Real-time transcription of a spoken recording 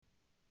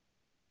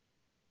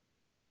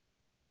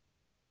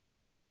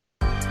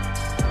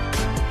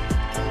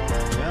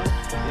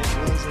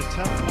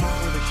tough one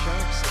for the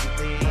Sharks.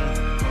 They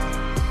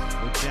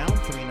were down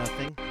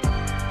 3-0.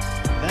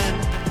 Then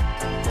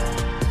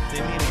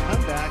they made a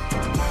comeback,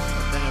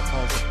 but then it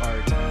falls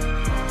apart.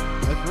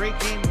 A great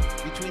game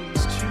between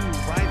these two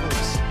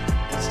rivals.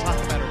 Let's talk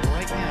about it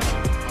right now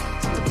on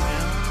Teal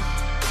Town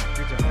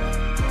After Dark.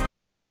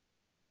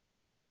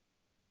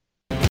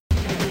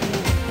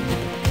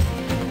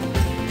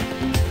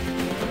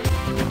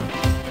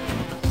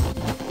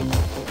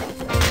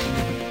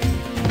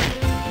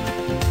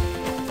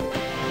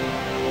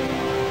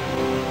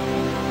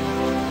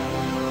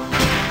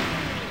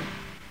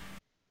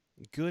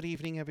 Good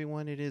evening,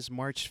 everyone. It is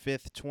March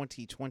 5th,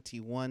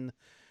 2021.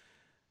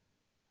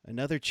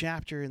 Another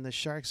chapter in the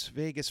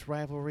Sharks-Vegas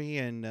rivalry,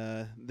 and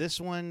this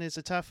one is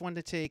a tough one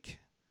to take,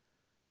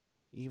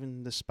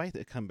 even despite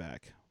the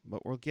comeback.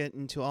 But we'll get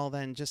into all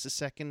that in just a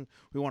second.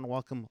 We want to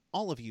welcome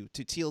all of you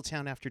to Teal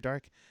Town After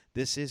Dark.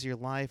 This is your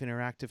live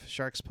interactive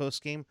Sharks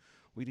postgame.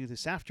 We do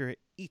this after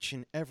each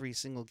and every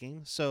single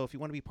game. So if you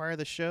want to be part of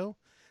the show,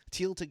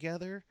 Teal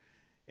together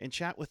and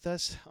chat with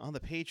us on the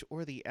page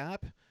or the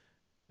app.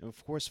 And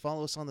of course,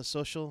 follow us on the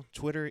social,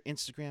 Twitter,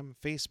 Instagram,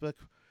 Facebook,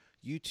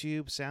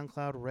 YouTube,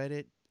 SoundCloud,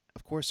 Reddit.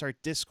 Of course, our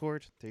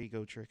Discord. There you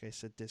go, Trick. I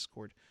said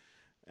Discord.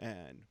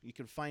 And you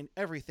can find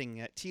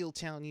everything at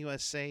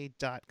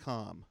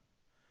tealtownusa.com.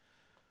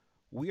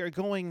 We are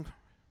going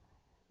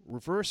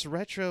reverse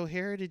retro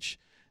heritage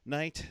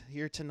night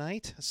here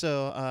tonight.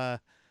 So,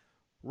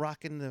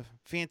 rocking the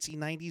fancy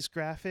 90s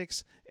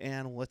graphics.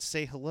 And let's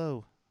say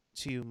hello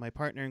to my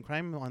partner in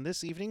crime on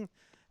this evening,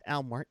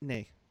 Al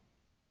Martinet.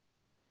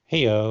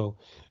 Heyo,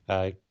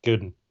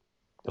 good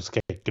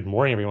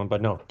morning, everyone.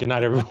 But no, good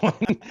night,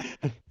 everyone.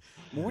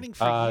 Morning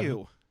for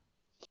you.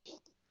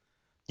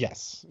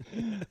 Yes.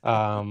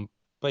 But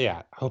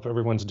yeah, hope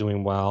everyone's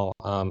doing well.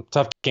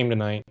 Tough game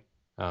tonight.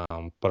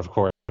 But of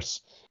course,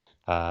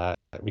 I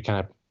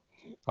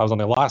was on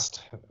the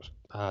last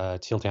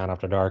Teal Town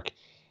After Dark.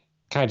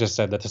 Kind of just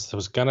said that this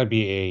was going to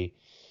be a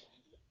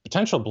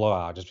potential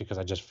blowout just because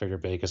I just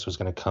figured Vegas was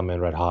going to come in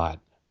red hot.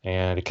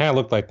 And it kind of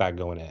looked like that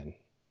going in.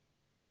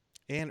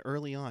 And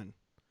early on,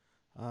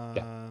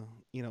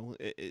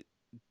 it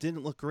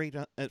didn't look great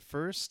at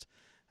first.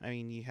 I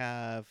mean, you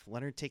have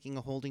Leonard taking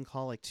a holding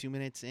call like 2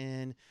 minutes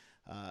in,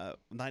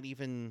 not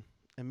even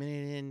a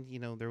minute in. You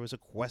know, there was a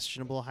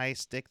questionable high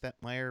stick that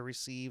Meyer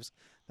receives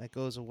that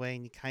goes away,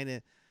 and you kind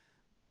of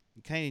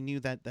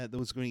knew that there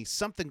was going to be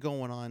something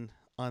going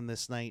on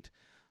this night.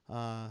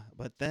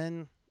 But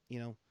then,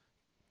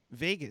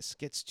 Vegas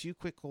gets 2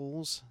 quick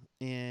goals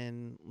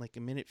in like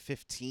a minute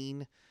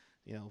 15.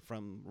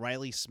 From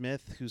Riley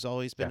Smith, who's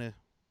always been a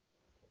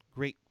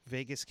great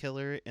Vegas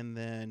killer, and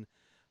then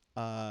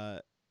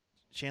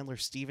Chandler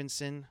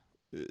Stevenson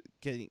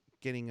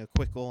getting a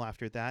quick goal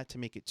after that to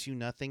make it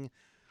 2-0,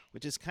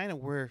 which is kind of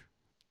where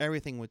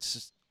everything would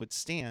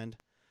stand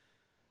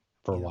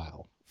for a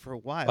while.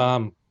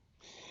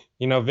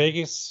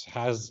 Vegas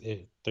has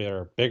it.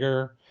 They're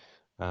bigger.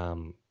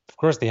 Of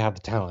course, they have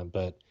the talent,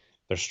 but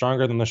they're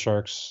stronger than the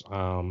Sharks,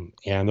 and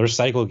their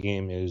cycle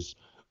game is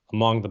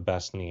among the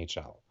best in the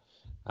HL.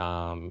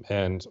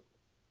 And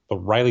the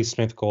Riley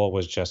Smith goal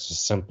was just a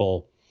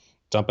simple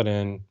dump it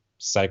in,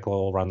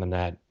 cycle around the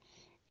net,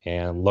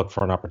 and look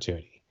for an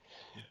opportunity.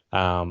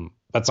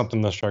 That's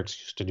something the Sharks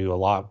used to do a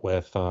lot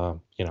with,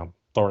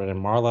 Thornton and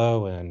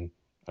Marlowe and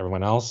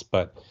everyone else.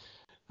 But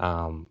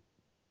kind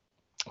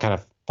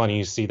of funny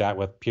you see that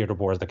with Peter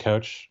DeBoer as the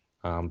coach,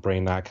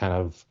 bring that kind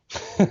of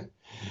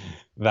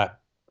that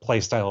play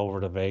style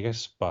over to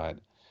Vegas. But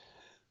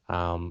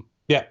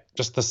yeah,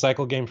 just the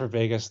cycle game for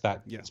Vegas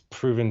that's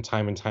proven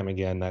time and time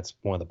again that's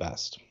one of the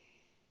best.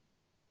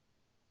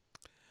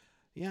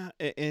 Yeah,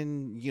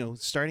 and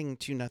starting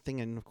 2-0,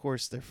 and of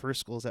course their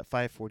first goal is at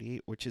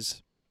 5:48, which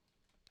is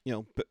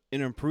an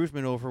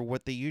improvement over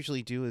what they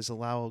usually do is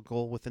allow a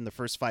goal within the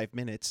first 5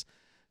 minutes.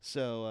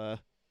 So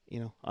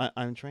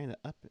I'm trying to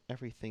up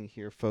everything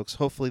here, folks.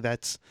 Hopefully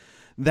that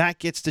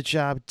gets the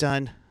job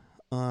done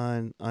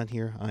on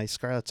here.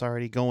 Scarlett's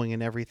already going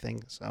and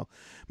everything, so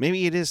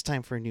maybe it is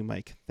time for a new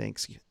mic.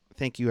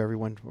 Thank you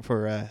everyone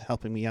for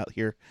helping me out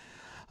here.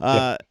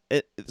 So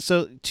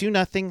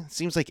 2-0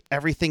 seems like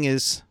everything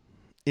is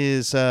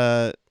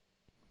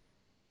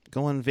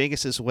going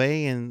Vegas's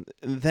way, and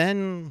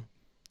then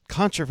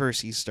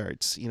controversy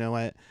starts.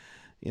 Around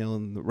the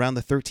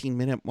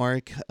 13-minute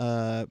mark,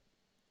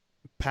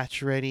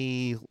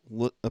 Pacioretty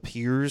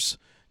appears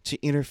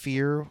to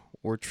interfere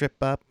or trip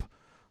up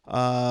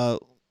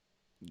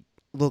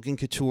Logan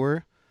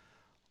Couture.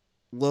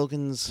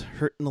 Logan's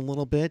hurting a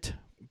little bit.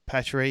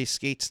 Pacioretty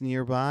skates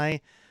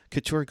nearby.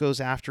 Couture goes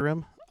after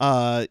him.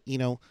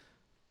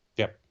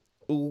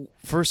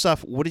 First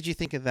off, what did you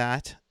think of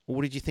that?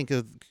 What did you think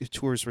of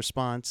Couture's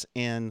response?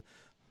 And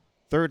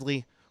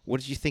thirdly, what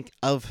did you think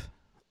of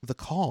the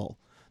call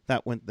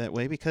that went that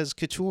way? Because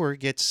Couture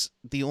gets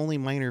the only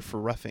minor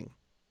for roughing.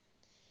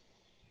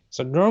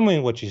 So normally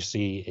what you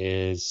see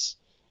is,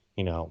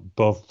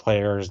 both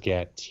players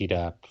get teed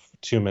up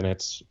 2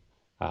 minutes.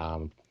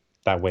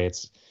 That way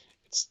it's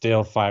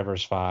still 5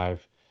 versus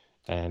 5,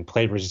 and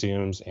play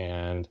resumes,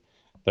 and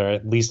there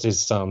at least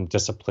is some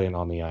discipline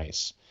on the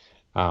ice.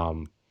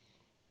 Um,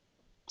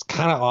 it's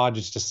kind of odd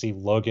just to see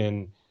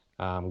Logan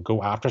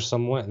go after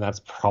someone, and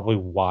that's probably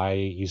why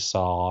you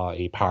saw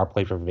a power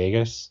play for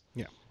Vegas.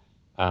 Yeah.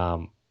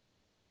 Um,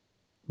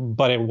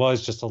 but it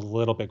was just a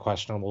little bit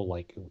questionable.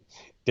 Like,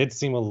 did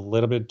seem a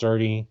little bit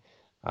dirty,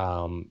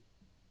 um,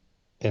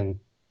 and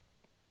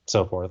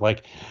so forth.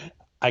 Like,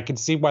 I can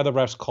see why the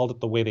refs called it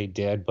the way they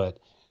did, but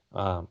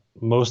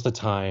most of the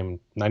time,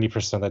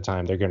 90% of the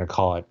time, they're going to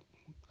call it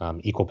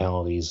equal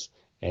penalties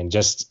and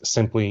just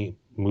simply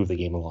move the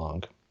game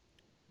along.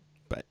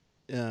 But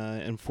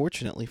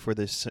unfortunately for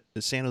the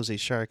San Jose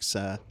Sharks,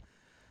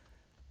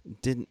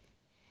 didn't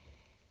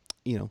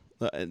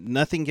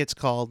nothing gets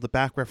called. The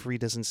back referee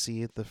doesn't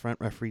see it. The front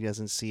referee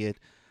doesn't see it.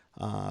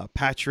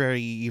 Pacioretty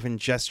even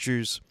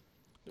gestures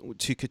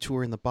to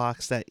Couture in the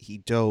box that he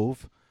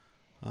dove.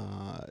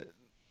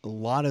 A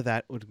lot of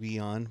that would be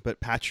on, but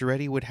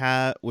Pacioretty would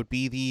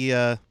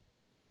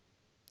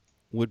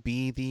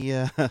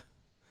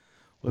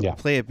Yeah.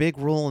 play a big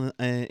role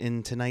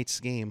in tonight's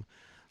game.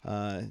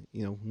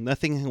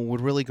 Nothing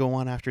would really go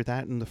on after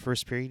that in the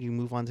first period. You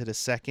move on to the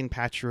second.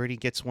 Pacioretty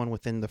gets one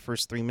within the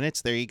first 3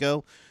 minutes. There you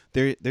go.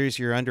 There's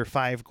your under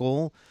 5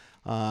 goal.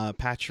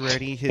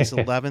 Pacioretty, his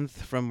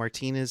 11th from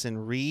Martinez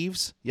and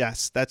Reeves.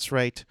 Yes, that's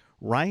right.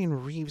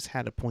 Ryan Reeves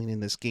had a point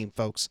in this game,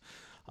 folks.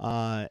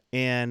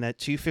 And at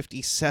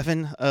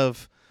 2:57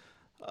 of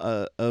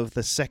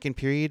the second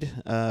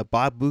period,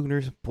 Bob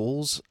Boughner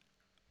pulls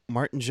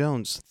Martin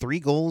Jones. 3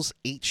 goals,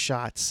 8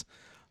 shots.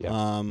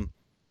 Yeah.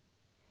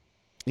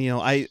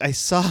 I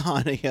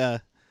saw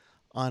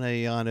on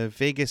a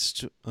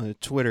Vegas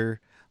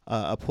Twitter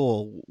a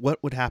poll.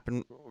 What would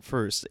happen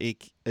first? A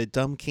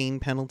dumb Kane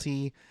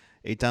penalty,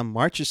 a dumb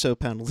Marchessault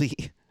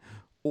penalty,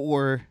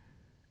 or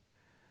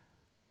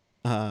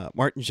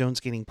Martin Jones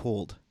getting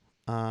pulled?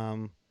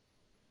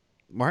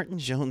 Martin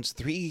Jones,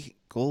 3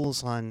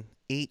 goals on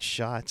 8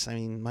 shots. I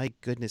mean, my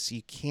goodness,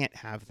 you can't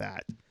have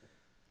that.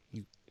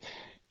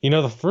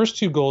 The first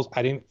 2 goals,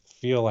 I didn't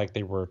feel like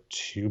they were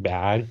too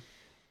bad.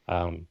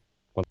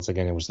 Once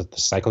again, it was the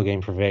cycle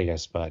game for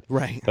Vegas, but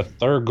Right. the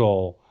third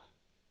goal,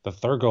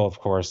 of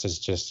course, is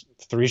just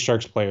 3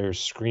 Sharks players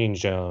screening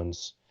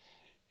Jones,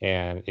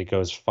 and it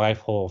goes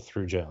 5-hole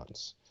through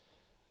Jones.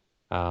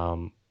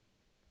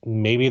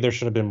 Maybe there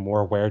should have been more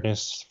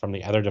awareness from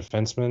the other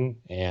defensemen,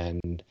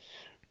 and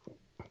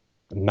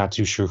I'm not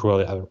too sure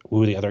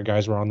who the other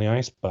guys were on the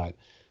ice, but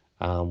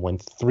when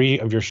 3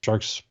 of your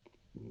Sharks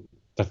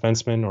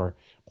defensemen or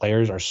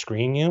players are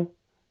screening you,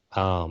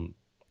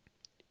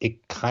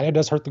 it kind of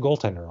does hurt the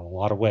goaltender in a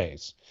lot of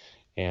ways.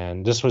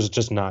 And this was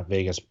just not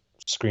Vegas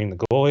screening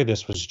the goalie.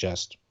 This was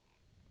just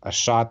a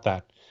shot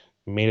that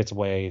made its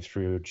way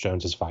through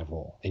Jones's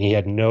 5-hole, and he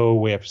had no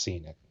way of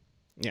seeing it.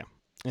 Yeah.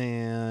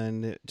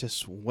 And it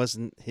just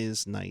wasn't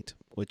his night,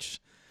 which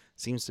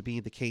seems to be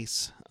the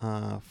case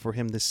for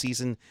him this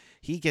season.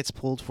 He gets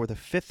pulled for the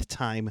 5th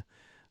time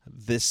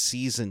this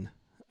season.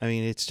 I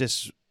mean, it's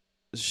just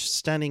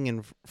stunning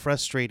and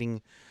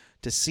frustrating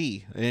to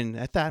see. And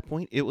at that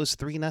point, it was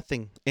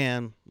 3-0.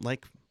 And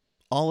like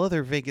all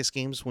other Vegas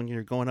games, when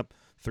you're going up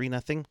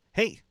 3-0,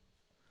 hey,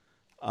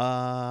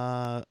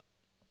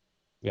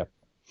 Yep.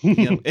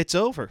 it's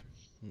over.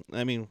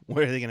 I mean,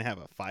 where are they going to have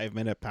a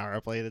 5-minute power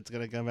play that's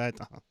going to come back?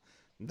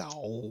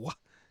 No.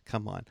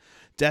 Come on.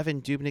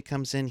 Devin Dubnyk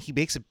comes in. He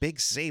makes a big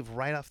save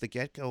right off the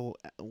get-go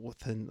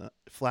with a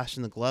flash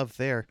in the glove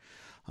there.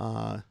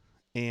 And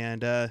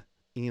that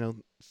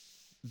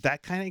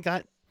kind of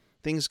got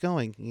things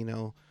going.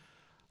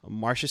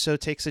 Marchessault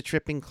takes a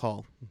tripping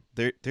call.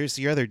 There's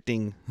the other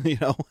ding,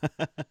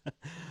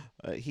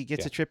 he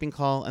gets a tripping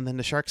call, and then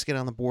the Sharks get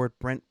on the board.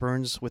 Brent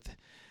Burns with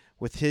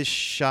his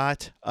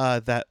shot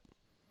that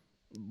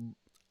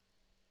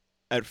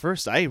at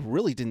first I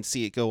really didn't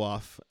see it go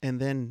off, and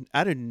then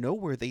out of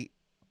nowhere they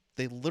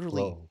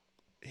literally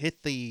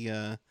hit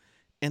the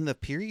end the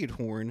period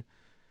horn,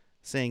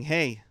 saying,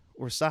 "Hey,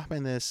 we're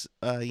stopping this.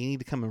 You need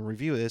to come and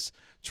review this."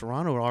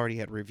 Toronto already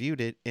had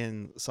reviewed it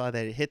and saw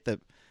that it hit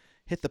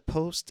the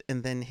post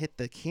and then hit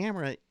the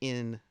camera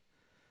in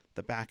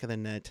the back of the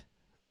net.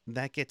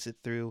 That gets it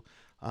through.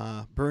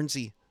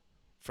 Burnsy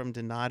from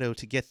Donato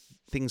to get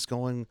things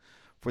going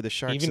for the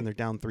Sharks, and they're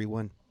down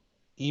 3-1.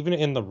 Even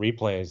in the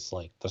replays,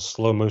 like the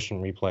slow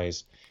motion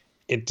replays,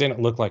 it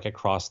didn't look like it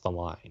crossed the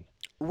line.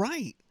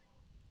 Right.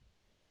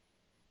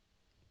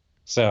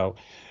 So,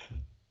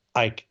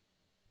 like,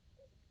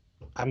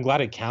 I'm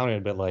glad it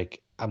counted, but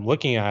like, I'm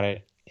looking at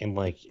it and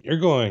like,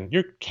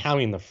 you're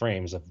counting the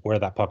frames of where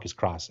that puck is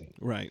crossing.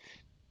 Right.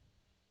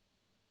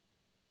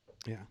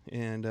 Yeah.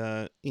 And,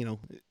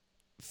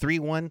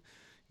 3-1,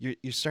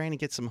 you're starting to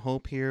get some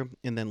hope here.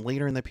 And then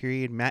later in the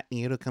period, Matt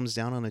Nieto comes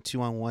down on a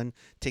 2-on-1,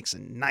 takes a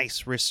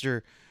nice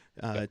wrister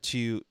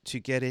to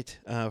get it.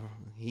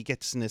 He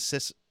gets an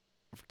assist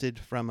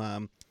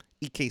from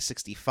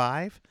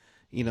EK65.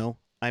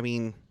 I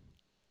mean,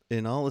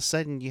 and all of a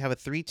sudden you have a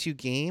 3-2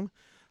 game.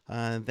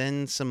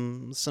 Then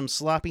some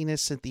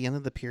sloppiness at the end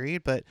of the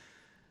period, but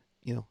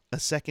a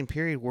second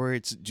period where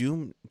it's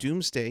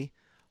doomsday.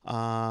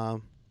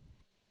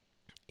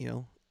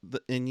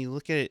 And you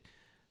look at it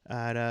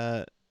at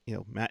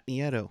Matt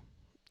Nieto,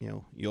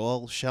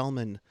 Yoel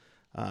Shellman,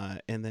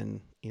 and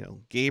then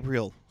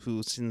Gabriel,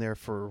 who's in there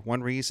for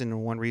one reason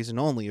and one reason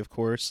only, of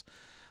course,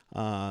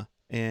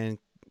 and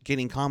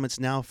getting comments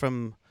now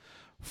from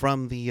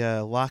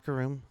the locker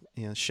room.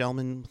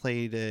 Shellman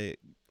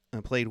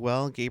played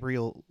well.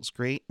 Gabriel's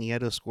great.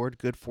 Nieto scored.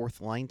 Good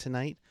fourth line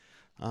tonight.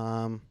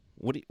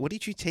 What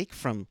did you take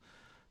from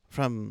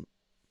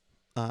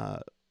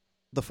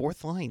the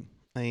fourth line?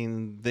 I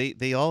mean,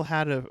 they all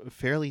had a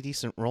fairly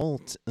decent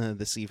role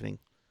this evening.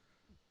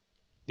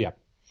 Yeah.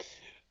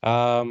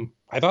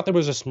 I thought there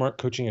was a smart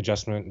coaching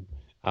adjustment.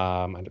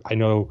 I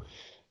know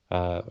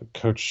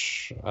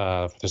coach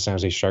for the San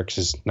Jose Sharks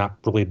has not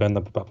really been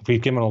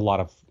we've given a lot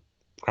of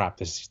crap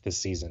this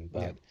season,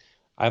 but yeah.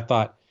 I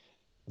thought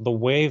the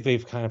way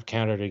they've kind of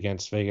countered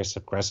against Vegas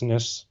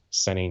aggressiveness,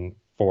 sending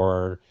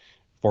four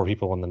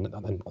people in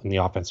the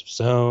offensive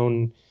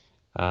zone,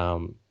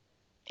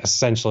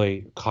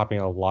 essentially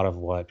copying a lot of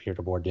what Pierre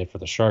DeBoer did for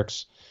the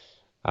Sharks,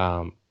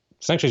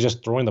 essentially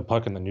just throwing the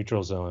puck in the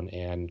neutral zone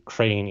and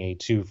creating a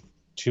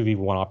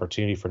 2v1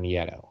 opportunity for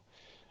Nieto.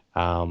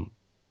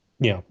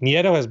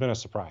 Nieto has been a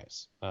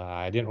surprise.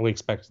 I didn't really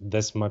expect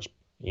this much,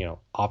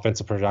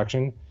 offensive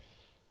production,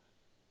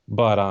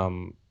 but I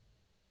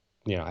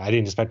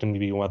didn't expect him to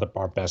be one of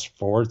our best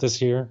forwards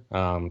this year.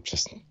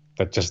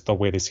 Just the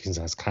way the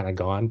season has kind of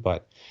gone,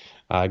 but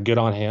good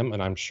on him,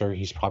 and I'm sure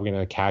he's probably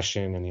going to cash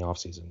in the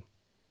offseason.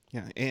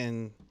 Yeah,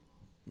 and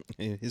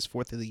his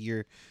fourth of the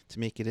year to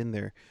make it in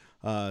there.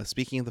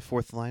 Speaking of the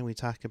fourth line, we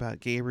talked about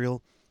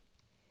Gabriel,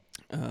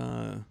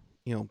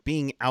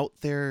 being out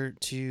there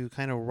to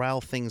kind of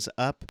rile things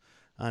up,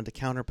 to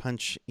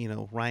counterpunch,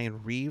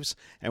 Ryan Reaves.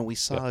 And we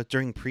saw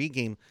during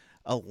pregame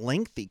a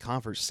lengthy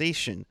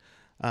conversation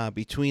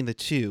between the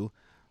two.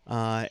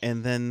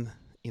 And then,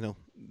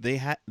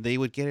 they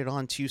would get it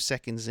on 2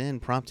 seconds in,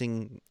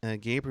 prompting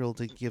Gabriel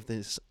to give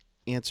this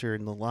answer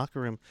in the locker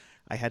room.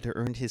 I had to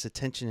earn his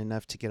attention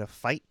enough to get a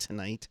fight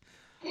tonight.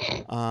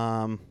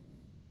 I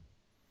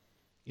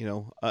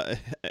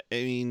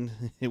mean,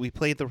 we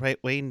played the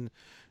right way, and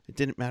it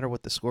didn't matter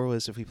what the score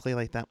was. If we play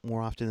like that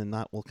more often than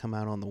not, we'll come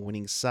out on the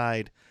winning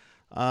side.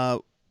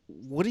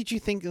 What did you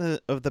think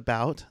of the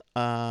bout?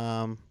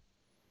 I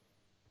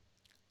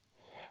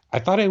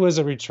thought it was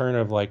a return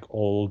of like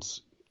old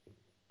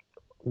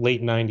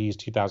late 90s,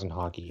 2000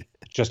 hockey.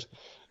 Just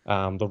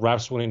the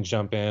refs wouldn't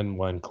jump in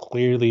when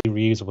clearly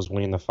Reaves was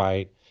winning the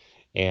fight,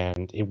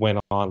 and it went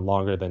on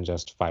longer than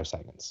just 5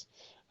 seconds.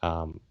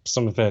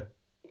 Some of it,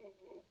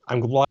 I'm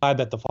glad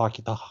that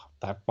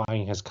that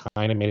fighting has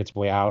kind of made its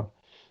way out.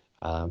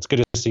 It's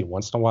good to see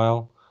once in a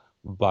while,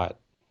 but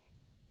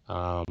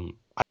I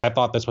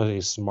thought this was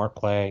a smart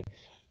play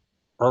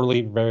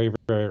early, very,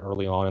 very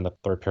early on in the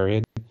third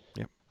period.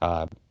 Yep.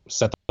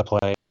 Set the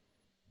play.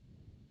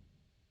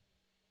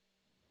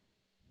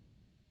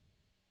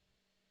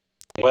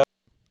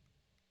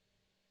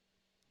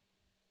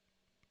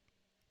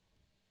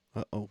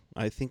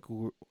 I think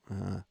we're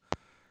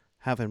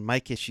having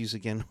mic issues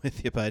again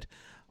with you, bud.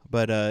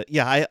 But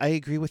yeah, I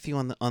agree with you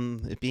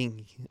on it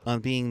being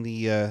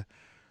the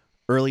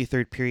early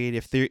third period.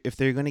 If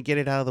they're going to get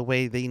it out of the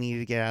way, they need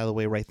to get it out of the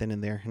way right then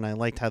and there. And I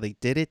liked how they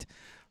did it.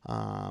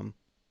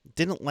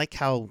 Didn't like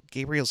how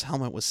Gabriel's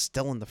helmet was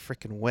still in the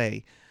freaking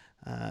way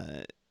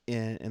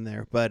in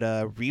there.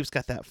 But Reaves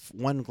got that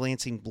one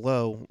glancing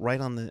blow right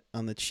on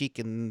the cheek,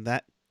 and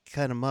that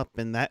cut him up,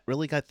 and that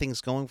really got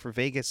things going for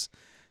Vegas.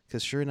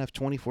 Because sure enough,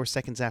 24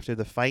 seconds after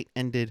the fight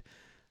ended,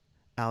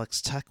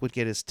 Alex Tuch would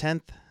get his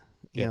 10th.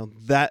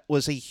 That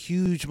was a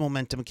huge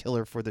momentum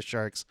killer for the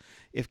Sharks.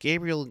 If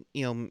Gabriel,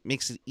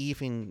 makes it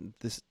even,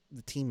 the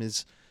team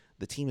is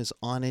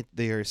on it.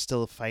 They are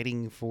still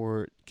fighting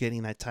for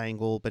getting that tying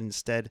goal, but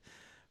instead,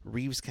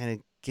 Reaves kind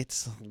of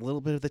gets a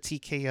little bit of the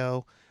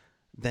TKO.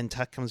 Then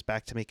Tuch comes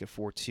back to make it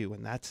 4-2,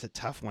 and that's a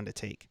tough one to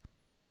take.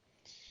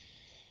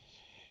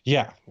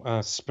 Yeah,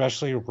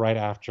 especially right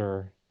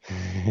after.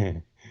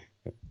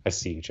 I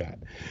see you,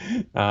 Chad.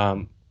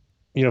 For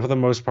the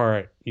most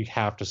part, you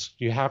have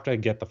to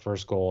get the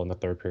first goal in the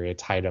third period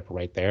tied up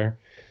right there.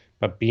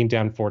 But being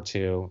down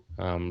 4-2,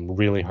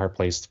 really hard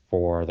place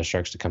for the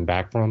Sharks to come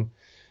back from.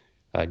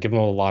 Give them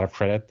a lot of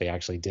credit, they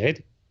actually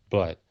did,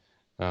 but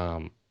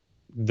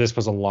this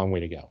was a long way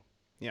to go.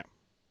 Yeah.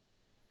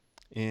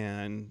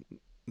 And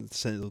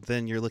so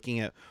then you're looking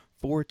at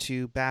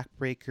 4-2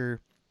 backbreaker.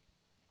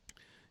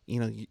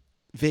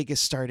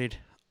 Vegas started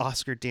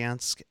Oscar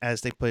Dansk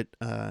as they put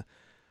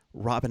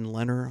Robin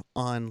Lehner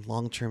on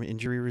long-term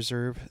injury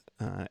reserve.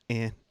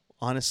 And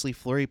honestly,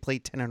 Fleury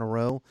played 10 in a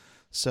row,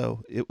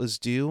 so it was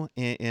due.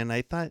 And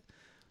I thought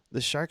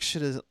the Sharks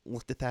should have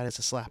looked at that as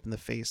a slap in the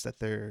face that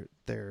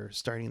they're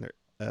starting their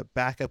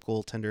backup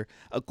goaltender,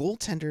 a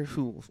goaltender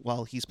who,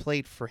 while he's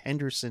played for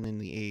Henderson in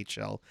the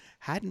AHL,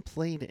 hadn't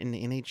played an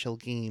NHL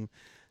game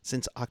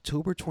since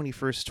October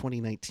 21st,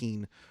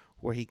 2019,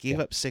 where he gave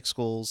up 6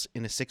 goals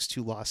in a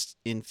 6-2 loss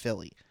in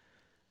Philly.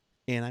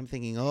 And I'm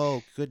thinking,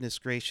 oh, goodness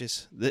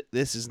gracious,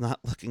 this is not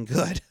looking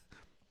good.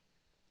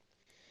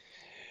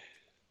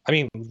 I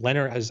mean,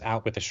 Leonard is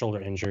out with a shoulder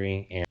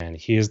injury, and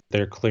he is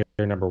their clear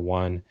number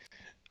one.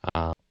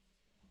 Um,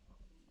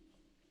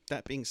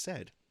 That being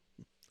said,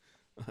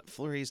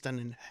 Fleury's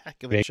done a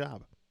heck of a they,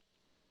 job.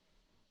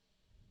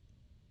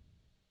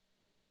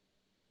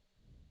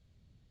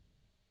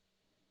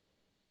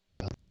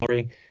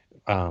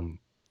 um,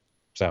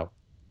 so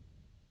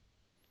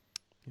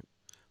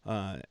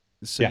Uh,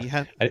 so yeah, you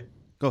have. I,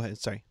 Go ahead.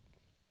 Sorry.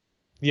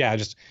 yeah,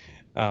 just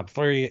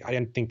Fleury. I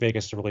didn't think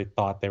Vegas really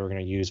thought they were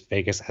going to use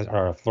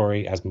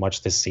Fleury as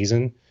much this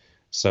season.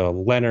 So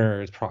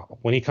Leonard,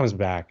 when he comes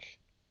back,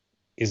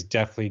 is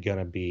definitely going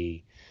to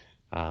be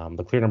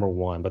the clear number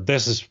one. But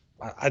this is,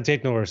 I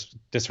take no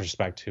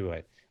disrespect to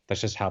it.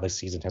 That's just how this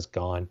season has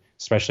gone,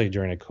 especially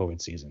during a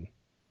COVID season.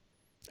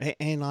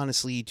 And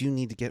honestly, you do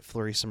need to get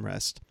Fleury some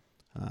rest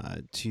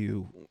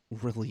to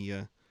really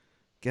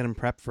get him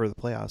prepped for the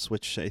playoffs,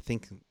 which I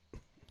think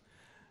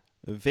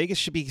Vegas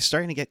should be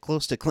starting to get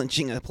close to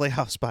clinching a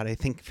playoff spot, I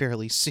think,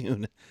 fairly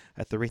soon.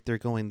 At the rate they're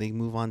going, they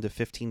move on to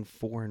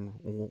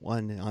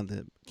 15-4-1 on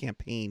the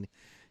campaign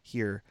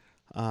here.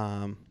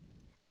 Um,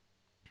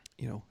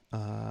 you know,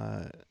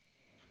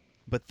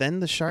 but then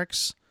the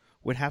Sharks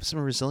would have some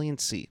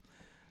resiliency.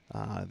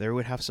 There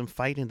would have some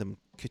fight in them.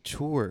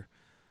 Couture,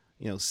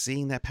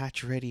 seeing that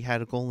Pacioretty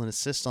had a goal and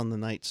assist on the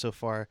night so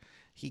far,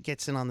 he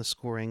gets in on the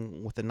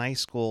scoring with a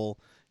nice goal,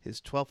 his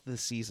 12th of the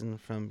season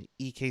from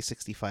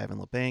EK65 and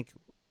Labanc.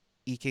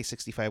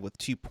 EK65 with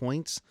 2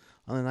 points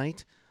on the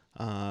night.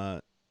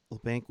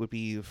 Labanc would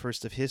be the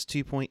first of his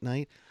 2-point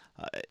night.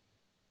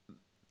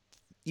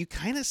 You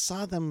kind of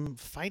saw them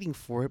fighting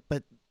for it,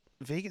 but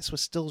Vegas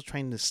was still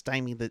trying to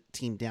stymie the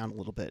team down a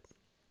little bit.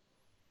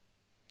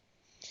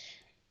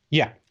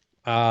 Yeah.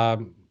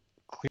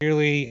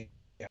 Clearly,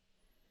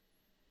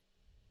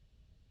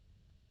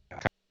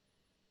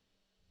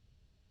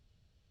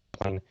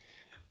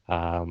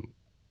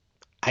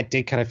 I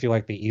did kind of feel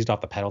like they eased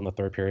off the pedal in the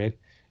third period.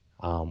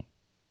 And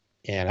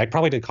I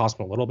probably did cost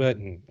them a little bit,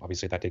 and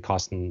obviously that did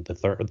cost them the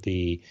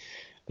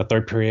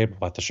third period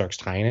with the Sharks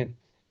tying it.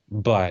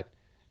 But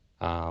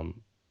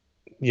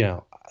yeah.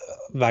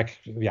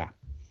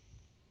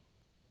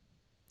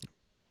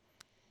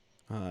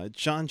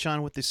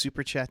 John with the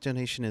super chat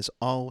donation as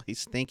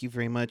always. Thank you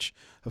very much.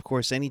 Of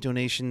course, any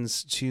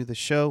donations to the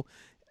show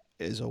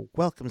is a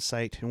welcome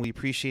sight, and we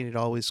appreciate it.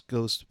 Always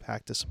goes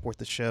back to support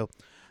the show.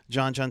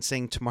 John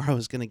saying tomorrow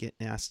is going to get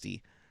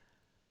nasty.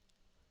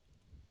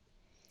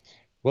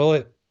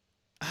 Well,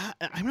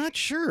 I'm not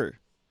sure.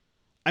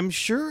 I'm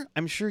sure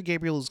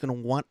Gabriel is going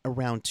to want a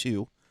round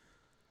two.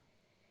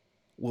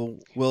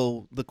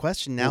 Will the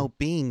question now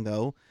being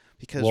though,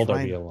 because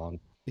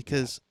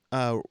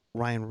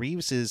Ryan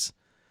Reaves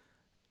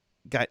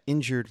got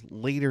injured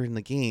later in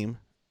the game.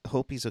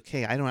 Hope he's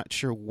okay. I'm not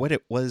sure what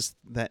it was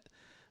that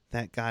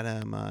got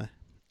him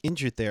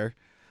injured there.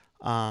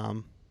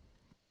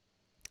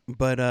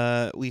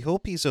 But we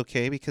hope he's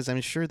okay, because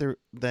I'm sure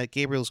that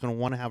Gabriel's going to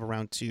want to have a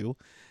round two.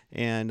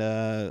 And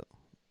the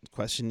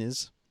question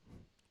is,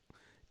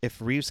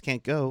 if Reaves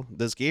can't go,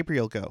 does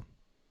Gabriel go?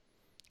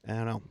 I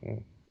don't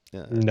know.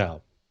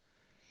 No.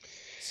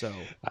 So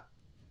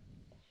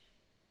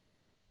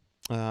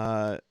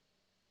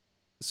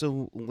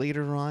so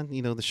later on,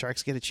 the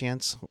Sharks get a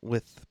chance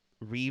with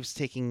Reaves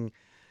taking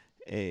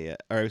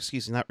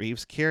not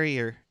Reaves,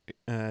 Carrier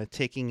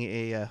taking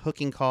a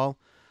hooking call.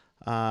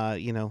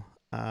 And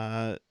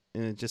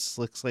it just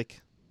looks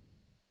like,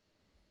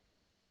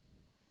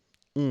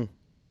 you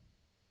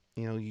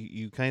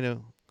kind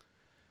of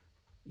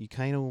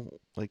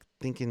like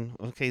thinking,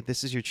 okay,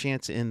 this is your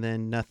chance, and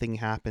then nothing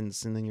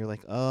happens, and then you're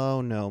like,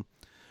 oh no,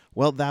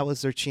 well, that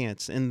was their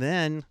chance. And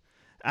then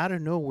out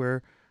of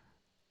nowhere,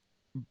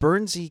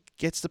 Bernsey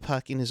gets the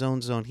puck in his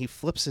own zone. He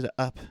flips it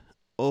up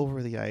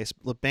over the ice.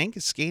 Labanc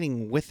is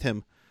skating with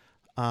him,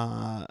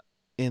 and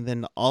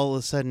then all of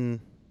a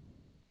sudden,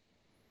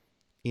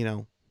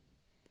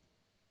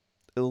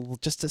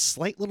 just a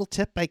slight little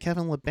tip by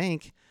Kevin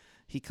Labanc,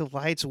 he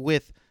collides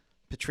with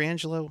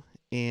Pietrangelo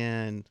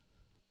and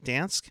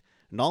Dansk,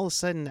 and all of a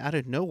sudden, out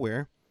of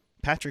nowhere,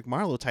 Patrick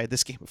Marleau tied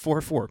this game at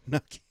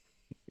 4-4.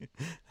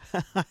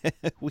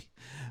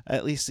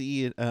 At least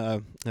Ian,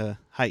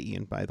 hi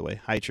Ian, by the way,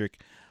 hi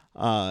Trick,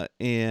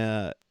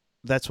 and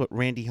that's what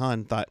Randy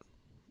Hahn thought,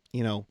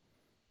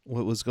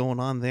 what was going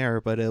on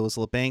there, but it was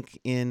Labanc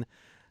in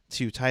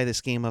to tie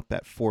this game up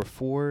at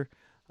 4-4.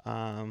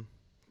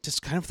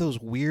 Just kind of those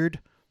weird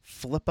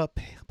flip up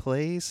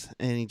plays,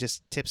 and he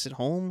just tips it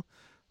home.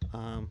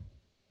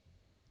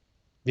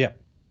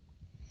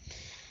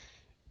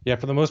 Yeah,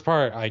 for the most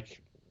part,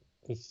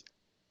 this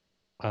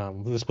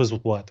was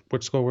what?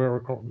 Which score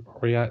were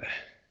we at?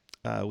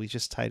 We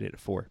just tied it at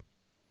 4.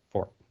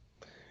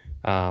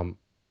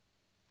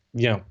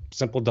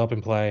 Simple dump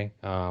and play.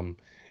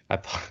 I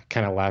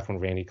kind of laughed when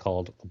Randy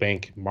called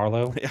Labanc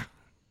Marleau.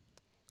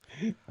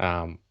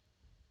 Yeah.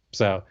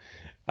 So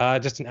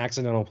just an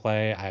accidental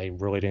play. I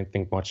really didn't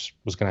think much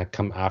was going to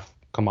come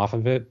off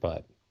of it,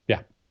 but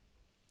yeah.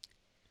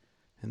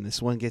 And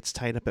this one gets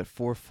tied up at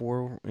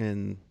 4-4,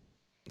 and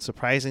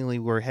Surprisingly,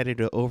 we're headed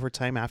to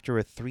overtime after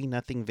a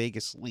 3-0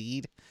 Vegas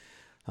lead.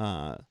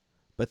 Uh,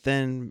 but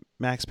then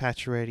Max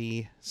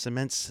Pacioretty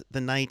cements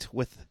the night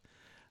with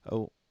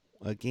a,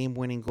 a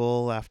game-winning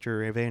goal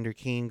after Evander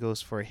Kane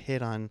goes for a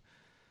hit on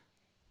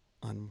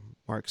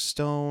Mark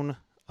Stone.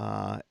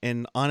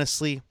 And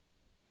honestly,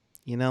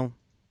 you know,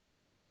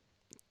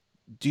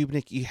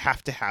 Dubnyk, you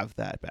have to have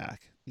that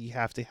back. You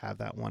have to have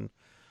that one.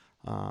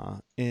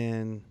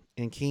 And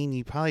Kane,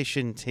 you probably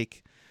shouldn't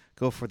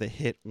go for the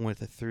hit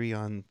with a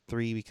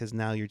 3-on-3 because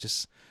now you're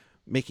just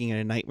making it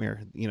a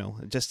nightmare.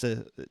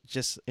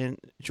 And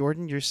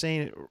Jordan, you're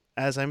saying it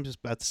as I'm just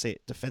about to say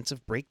it,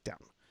 defensive breakdown.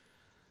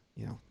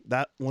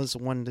 That was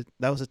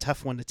a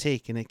tough one to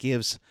take, and it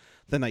gives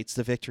the Knights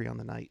the victory on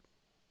the night.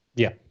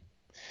 Yeah.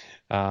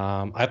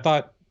 I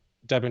thought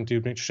Devin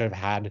Dubnyk should have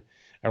had,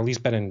 or at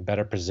least been in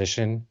better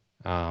position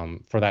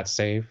for that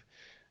save.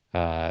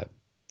 By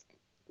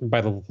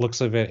the looks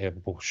of it, it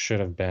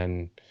should have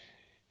been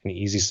an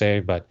easy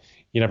save, but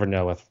you never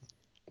know with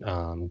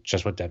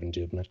just with Devin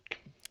Dubnyk.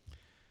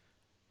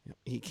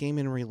 He came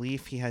in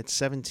relief. He had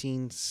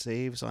 17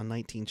 saves on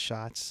 19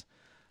 shots.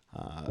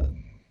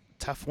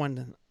 Tough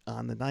one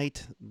on the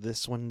night.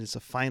 This one is a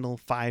final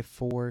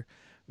 5-4.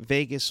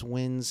 Vegas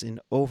wins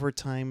in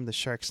overtime. The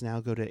Sharks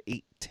now go to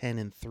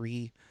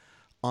 8-10-3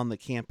 on the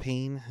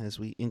campaign as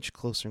we inch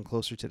closer and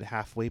closer to the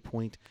halfway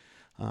point,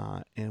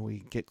 and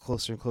we get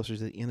closer and closer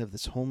to the end of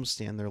this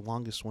homestand, their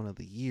longest one of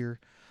the year.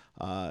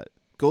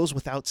 Goes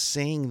without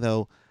saying,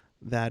 though,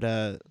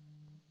 that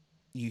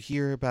you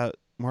hear about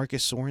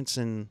Marcus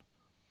Sorensen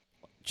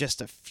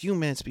just a few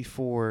minutes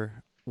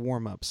before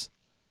warm-ups.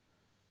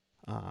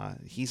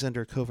 He's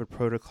under COVID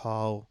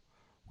protocol.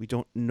 We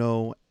don't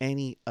know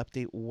any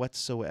update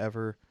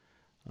whatsoever,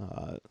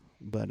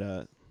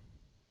 but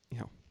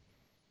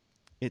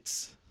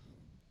it's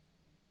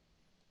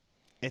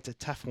a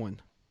tough one.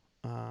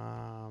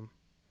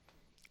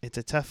 It's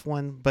a tough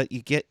one, but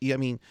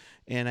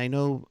and I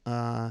know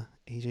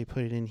AJ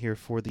put it in here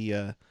for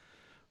the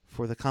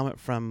comment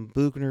from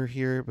Bugner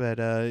here, but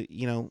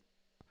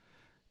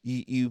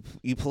you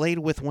played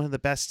with one of the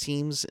best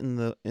teams in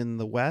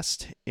the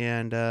West,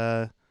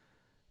 and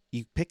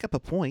you pick up a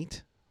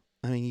point.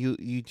 I mean,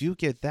 you do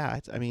get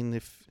that. I mean,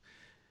 if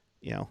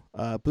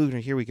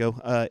Bugner, here we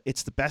go.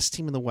 It's the best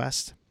team in the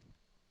West.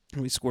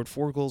 We scored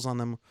 4 goals on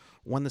them,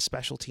 won the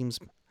special teams,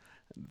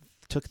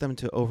 took them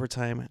to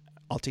overtime.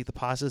 I'll take the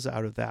positives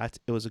out of that.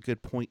 It was a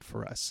good point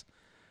for us.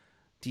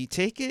 Do you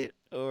take it,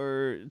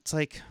 or it's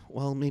like,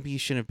 well, maybe you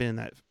shouldn't have been in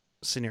that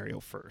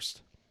scenario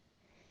first?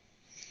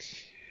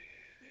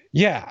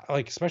 Yeah,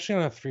 like especially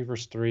on a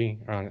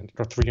 3-versus-3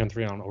 or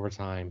 3-on-3 on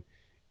overtime,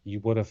 you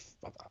would have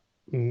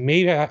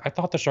maybe. I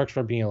thought the Sharks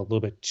were being a little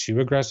bit too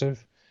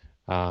aggressive.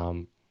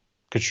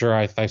 Couture,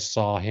 I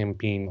saw him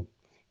being,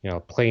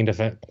 playing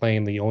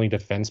the only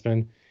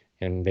defenseman,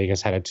 and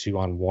Vegas had a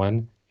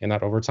 2-on-1 in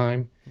that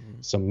overtime.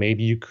 Mm-hmm. So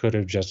maybe you could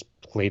have just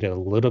played it a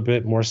little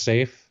bit more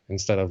safe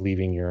instead of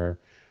leaving your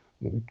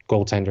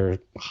goaltender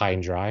high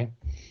and dry.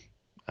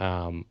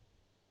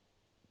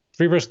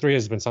 3-versus-3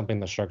 has been something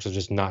the Sharks have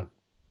just not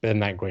been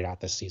that great at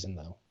this season,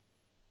 though.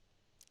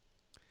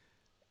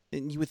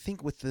 And you would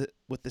think with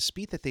the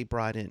speed that they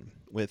brought in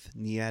with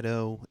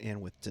Nieto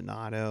and with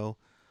Donato,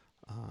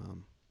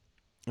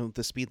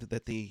 the speed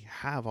that they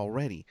have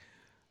already,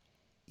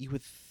 you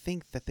would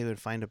think that they would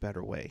find a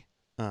better way,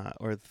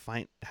 or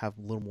have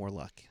a little more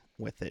luck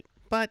with it.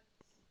 But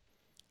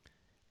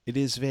it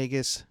is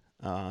Vegas,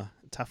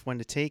 tough one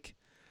to take.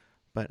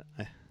 But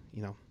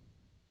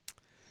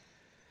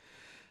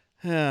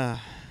yeah.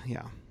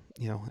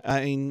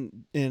 I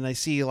mean, and I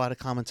see a lot of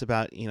comments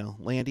about,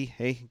 Landy,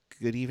 hey,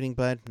 good evening,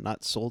 bud.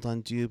 Not sold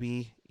on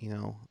Doobie.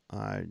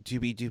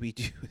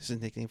 Doobie is a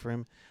nickname for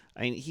him.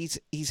 I mean,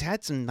 he's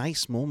had some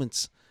nice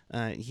moments.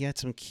 He had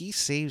some key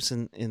saves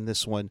in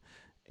this one,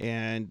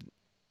 and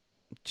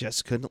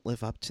just couldn't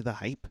live up to the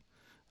hype,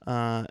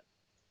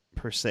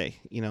 per se.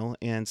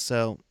 And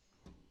so,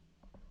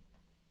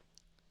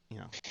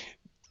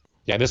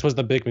 Yeah, this was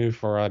the big move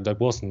for Doug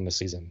Wilson this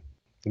season,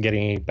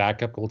 getting a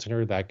backup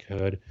goaltender that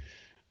could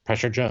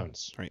pressure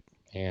Jones. Right.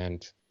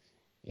 And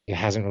it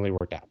hasn't really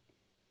worked out.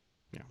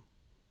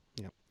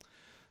 Yeah.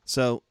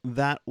 So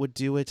that would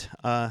do it.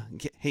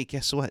 Hey,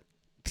 guess what?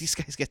 These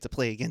guys get to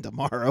play again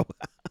tomorrow.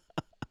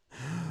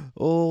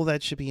 Oh,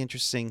 that should be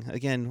interesting.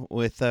 Again,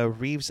 with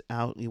Reeves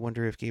out, you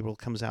wonder if Gabriel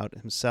comes out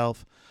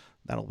himself.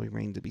 That'll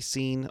remain to be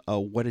seen.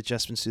 What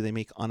adjustments do they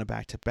make on a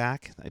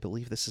back-to-back? I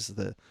believe this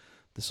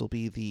will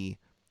be the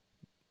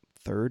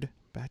 3rd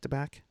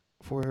back-to-back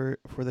for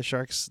the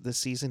Sharks this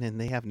season, and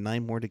they have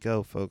 9 more to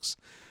go, folks.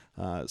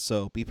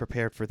 So be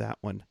prepared for that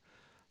one.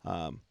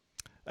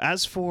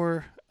 As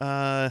for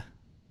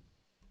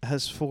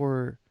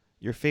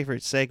your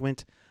favorite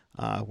segment,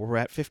 we're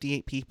at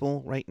 58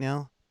 people right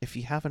now. If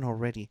you haven't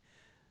already,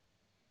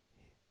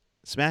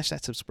 smash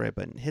that subscribe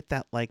button, hit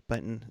that like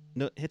button,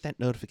 hit that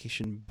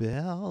notification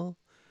bell.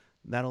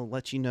 That'll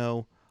let you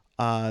know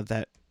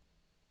that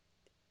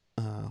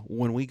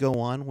when we go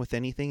on with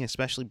anything,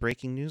 especially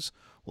breaking news,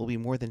 we'll be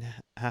more than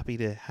happy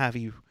to have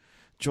you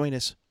join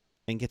us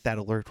and get that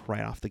alert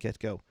right off the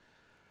get-go.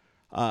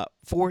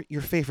 For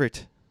your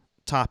favorite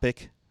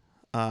topic,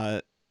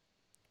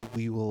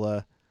 we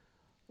will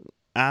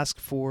ask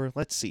for,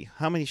 let's see,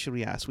 how many should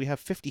we ask? We have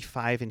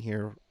 55 in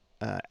here,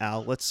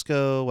 Al. Let's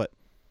go,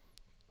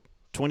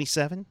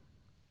 27?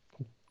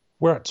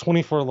 We're at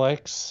 24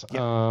 likes.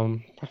 Yep.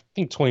 I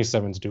think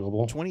 27 is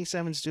doable.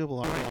 27 is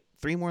doable. All right.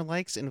 3 more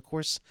likes, and of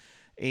course,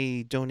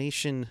 a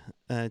donation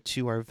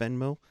to our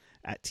Venmo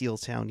at Teal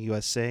Town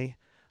USA.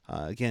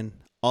 Again,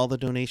 all the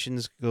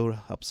donations go to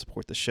help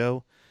support the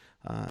show,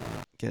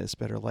 get us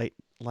better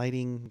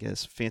lighting, get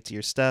us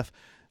fancier stuff.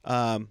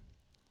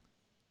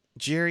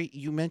 Jerry,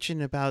 you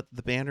mentioned about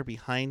the banner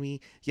behind me.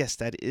 Yes,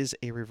 that is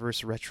a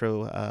reverse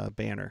retro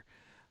banner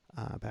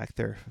back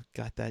there.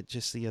 Got that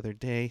just the other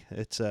day.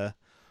 It's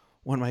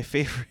one of my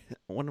favorite,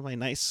 one of my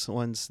nice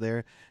ones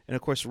there. And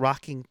of course,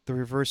 rocking the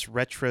reverse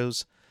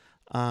retros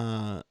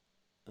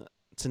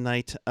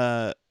tonight.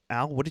 Al,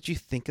 what did you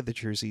think of the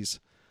jerseys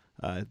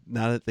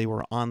now that they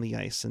were on the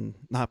ice and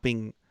not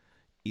being,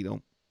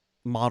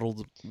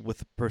 modeled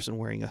with a person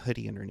wearing a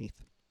hoodie underneath?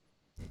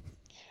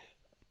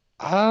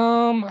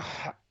 I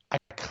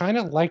kind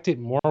of liked it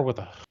more with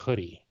a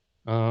hoodie.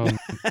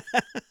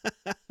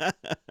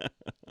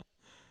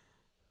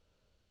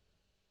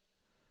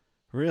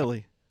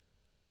 Really?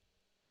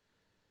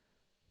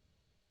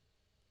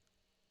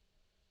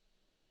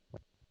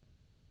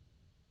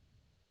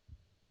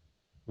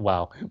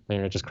 Wow,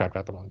 maybe I just cracked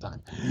out the wrong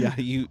time. Yeah,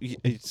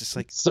 it's just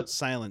like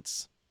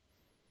silence.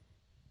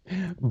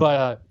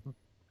 But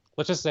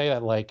let's just say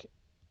that, like,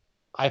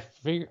 I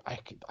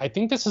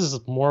think this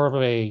is more of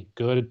a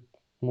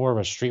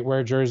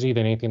streetwear jersey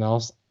than anything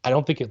else. I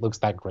don't think it looks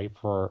that great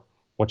for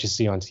what you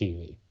see on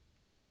TV.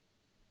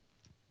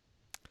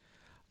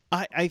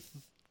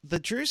 The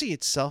jersey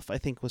itself, I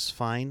think, was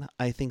fine.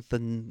 I think the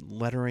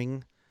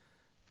lettering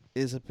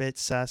is a bit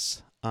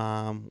sus.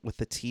 With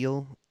the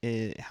teal,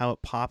 how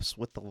it pops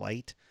with the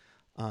light,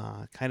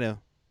 kind of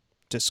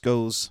just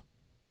goes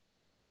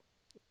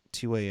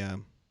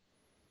to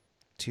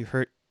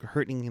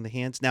hurting in the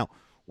hands. Now,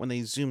 when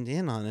they zoomed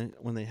in on it,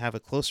 when they have a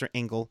closer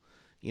angle,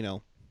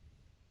 it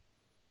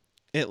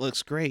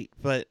looks great.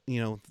 But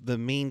the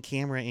main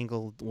camera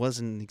angle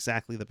wasn't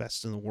exactly the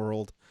best in the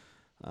world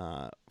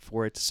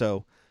for it.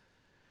 So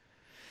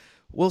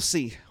we'll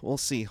see.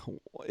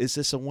 Is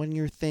this a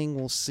 1-year thing?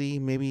 We'll see.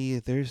 Maybe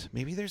there's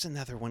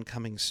another one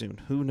coming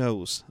soon. Who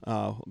knows?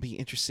 It'll be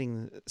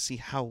interesting to see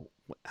how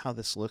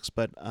this looks.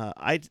 But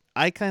I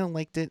kind of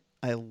liked it.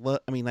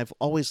 I've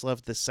always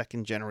loved the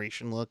second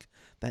generation look,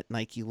 that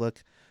Nike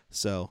look.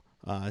 So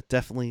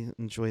definitely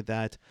enjoyed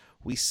that.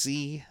 We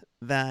see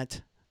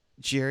that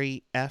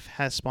Jerry F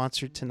has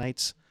sponsored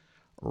tonight's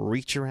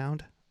Reach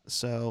Around.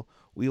 So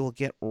we will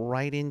get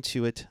right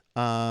into it.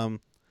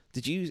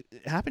 Did you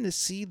happen to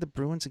see the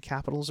Bruins and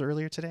Capitals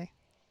earlier today?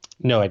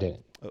 No, I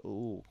didn't.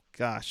 Oh,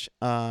 gosh.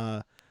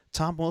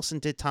 Tom Wilson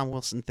did Tom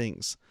Wilson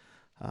things.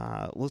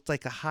 Looked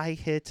like a high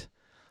hit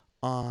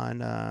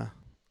on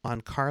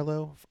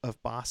Carlo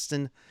of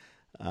Boston.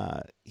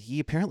 He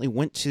apparently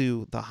went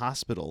to the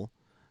hospital,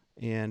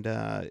 and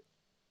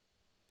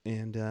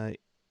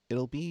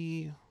it'll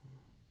be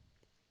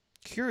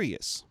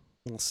curious,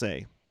 we'll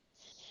say.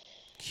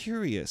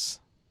 Curious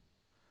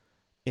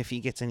if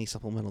he gets any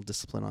supplemental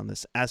discipline on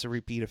this as a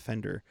repeat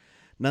offender.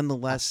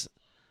 Nonetheless,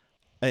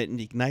 it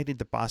ignited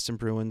the Boston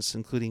Bruins,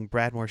 including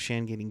Brad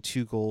Marchand getting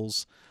 2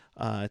 goals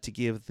to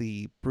give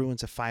the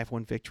Bruins a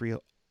 5-1 victory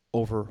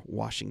over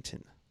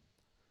Washington.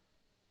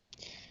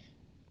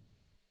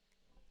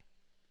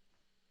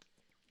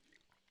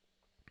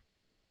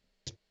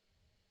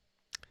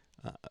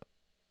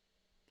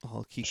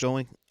 I'll keep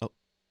going. Oh,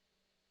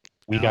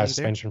 we got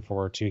suspension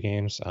for 2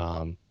 games.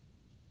 Yep.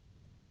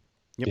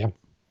 Yeah.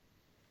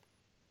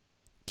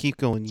 Keep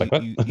going.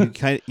 You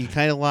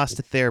kind of lost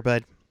it there,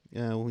 bud.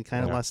 We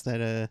kind of lost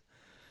that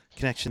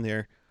connection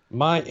there.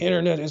 My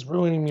internet is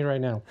ruining me right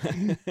now.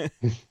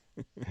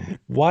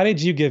 Why did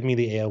you give me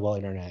the AOL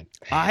internet?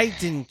 I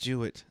didn't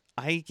do it.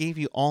 I gave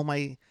you all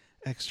my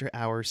extra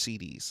hour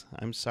CDs.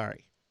 I'm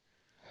sorry.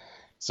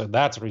 So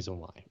that's the reason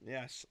why.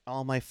 Yes,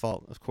 all my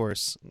fault, of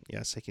course.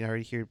 Yes, I can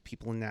already hear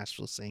people in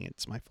Nashville saying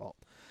it's my fault.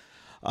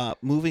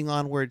 Moving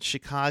onward,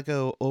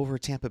 Chicago over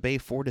Tampa Bay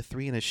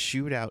 4-3 in a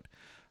shootout.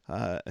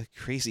 A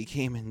crazy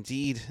game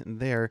indeed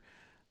there.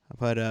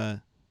 But,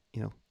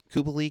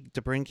 Kubalik,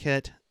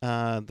 DeBrincat,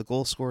 the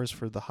goal scorers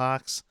for the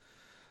Hawks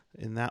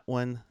in that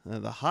one.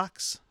 The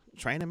Hawks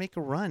trying to make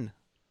a run.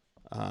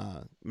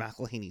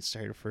 McElhaney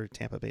started for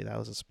Tampa Bay. That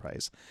was a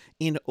surprise.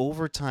 In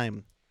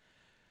overtime,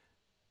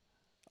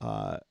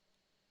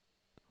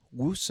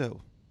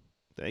 Wuso,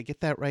 did I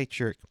get that right,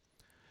 jerk?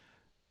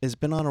 Has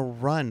been on a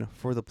run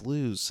for the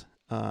Blues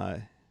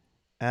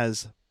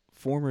as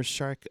former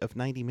Shark of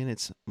 90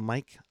 minutes,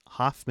 Mike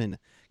Hoffman,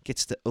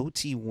 gets the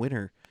OT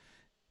winner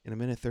in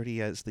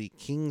 1:30 as the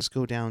Kings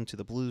go down to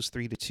the Blues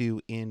 3-2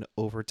 in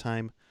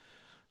overtime.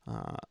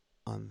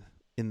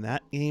 In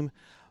that game,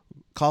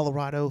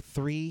 Colorado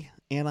 3,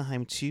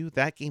 Anaheim 2.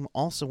 That game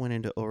also went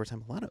into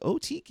overtime. A lot of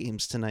OT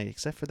games tonight,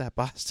 except for that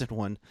Boston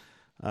one.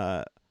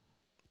 Uh,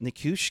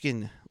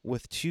 Nikushkin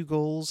with 2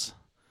 goals,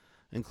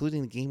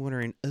 including the game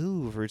winner in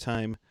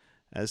overtime,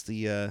 as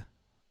the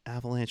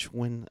Avalanche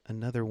win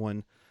another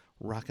one,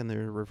 rocking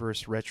their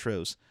reverse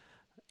retros.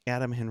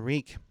 Adam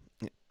Henrique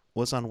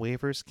was on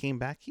waivers, came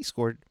back. He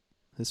scored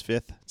his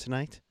 5th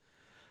tonight.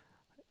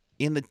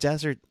 In the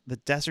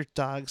Desert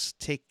Dogs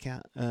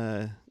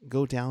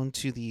go down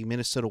to the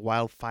Minnesota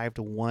Wild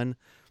 5-1.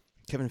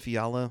 Kevin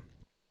Fiala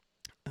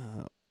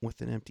with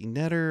an empty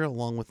netter,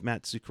 along with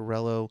Matt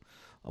Zuccarello,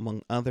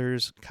 among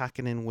others.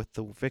 Kakinen with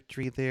the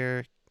victory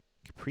there.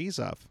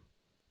 Kaprizov,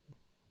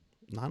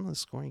 not on the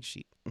scoring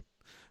sheet,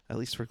 at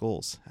least for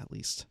goals, at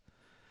least.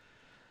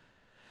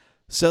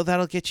 So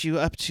that'll get you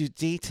up to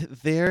date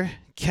there.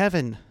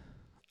 Kevin,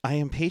 I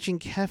am paging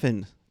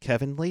Kevin.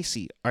 Kevin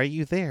Lacey, are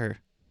you there?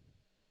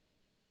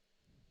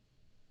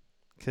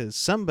 Because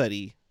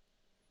somebody,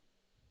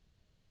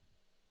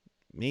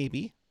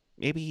 maybe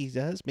he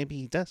does, maybe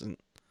he doesn't.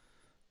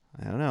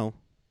 I don't know.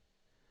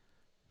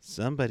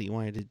 Somebody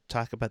wanted to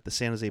talk about the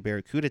San Jose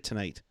Barracuda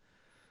tonight.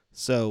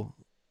 So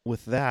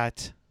with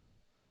that,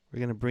 we're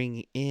going to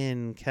bring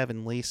in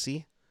Kevin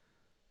Lacey.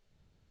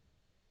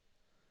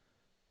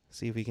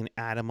 See if we can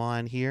add him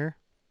on here.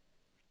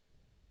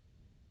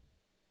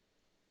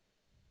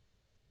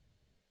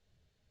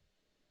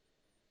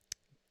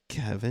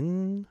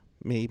 Kevin,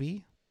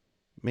 maybe.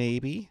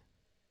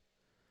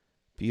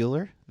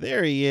 Bueller,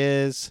 there he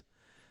is.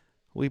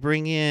 We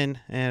bring in,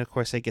 and of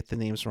course I get the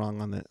names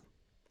wrong on the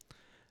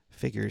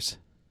figures.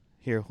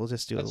 Here, we'll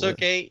just do That's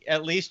okay.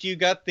 At least you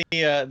got the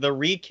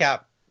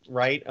recap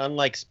right,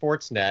 unlike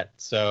Sportsnet.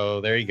 So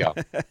there you go.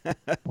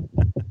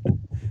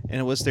 And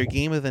it was their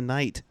game of the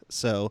night.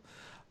 So,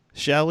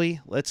 shall we?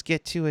 Let's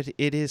get to it.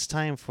 It is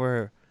time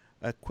for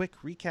a quick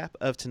recap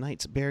of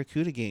tonight's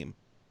Barracuda game.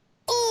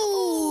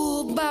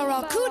 Ooh,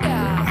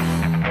 Barracuda!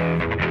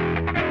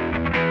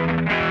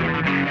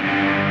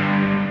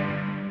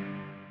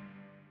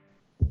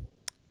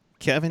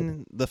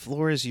 Kevin, the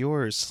floor is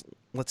yours.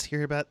 Let's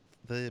hear about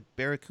the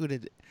Barracuda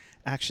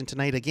action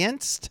tonight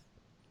against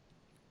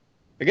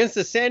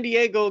the San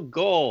Diego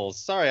Gulls.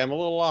 Sorry, I'm a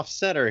little off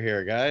center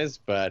here, guys,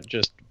 but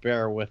just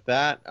bear with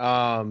that.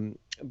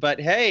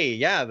 But hey,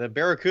 yeah, the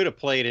Barracuda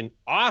played an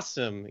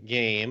awesome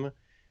game,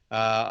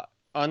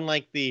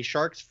 unlike the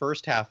Sharks'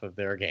 first half of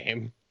their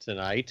game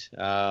tonight.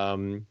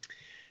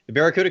 The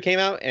Barracuda came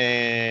out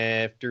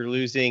after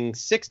losing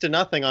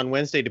 6-0 on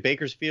Wednesday to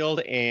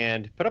Bakersfield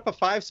and put up a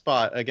 5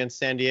 spot against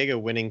San Diego,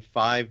 winning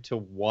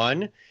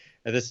 5-1.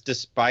 This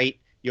despite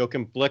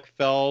Joachim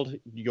Blichfeld,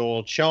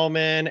 Joel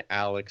Chelman,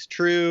 Alex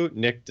True,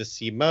 Nick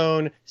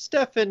DeSimone,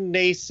 Stefan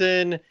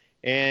Nason,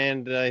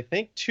 and I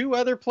think 2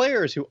 other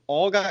players who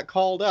all got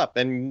called up.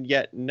 And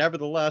yet,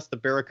 nevertheless, the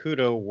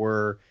Barracuda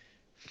were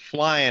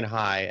flying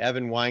high.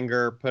 Evan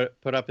Weinger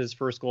put up his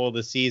first goal of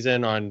the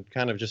season on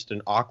kind of just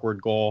an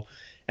awkward goal.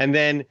 And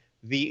then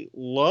the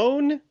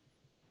lone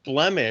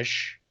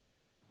blemish,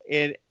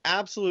 an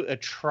absolute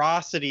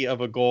atrocity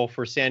of a goal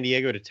for San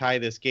Diego to tie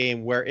this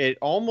game, where it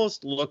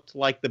almost looked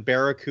like the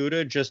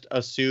Barracuda just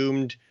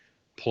assumed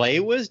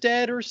play was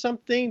dead or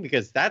something,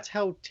 because that's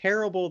how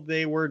terrible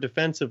they were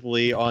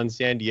defensively on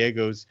San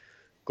Diego's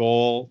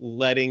goal,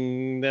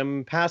 letting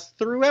them pass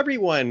through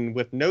everyone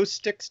with no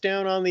sticks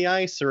down on the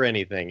ice or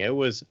anything. It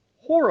was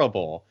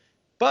horrible.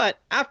 But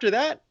after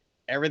that,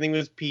 everything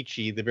was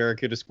peachy. The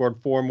Barracuda scored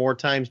 4 more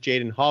times.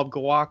 Jaden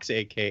Hobgowax,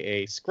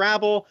 a.k.a.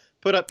 Scrabble,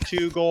 put up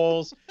 2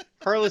 goals.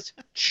 Carlos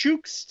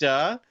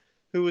Chuksta,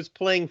 who was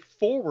playing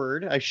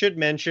forward, I should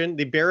mention,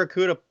 the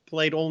Barracuda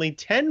played only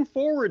 10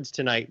 forwards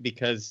tonight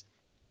because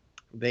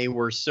they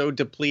were so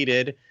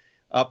depleted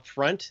up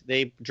front.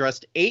 They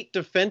dressed 8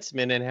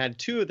 defensemen and had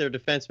 2 of their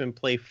defensemen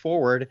play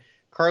forward.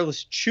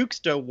 Carlos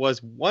Chuksta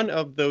was one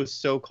of those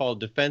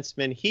so-called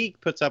defensemen. He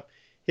puts up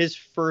his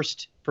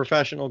first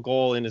professional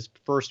goal in his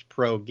first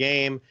pro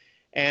game.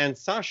 And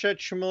Sasha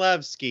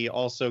Chmelevski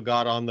also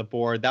got on the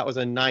board. That was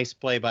a nice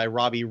play by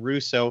Robbie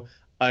Russo,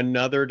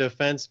 another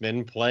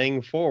defenseman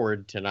playing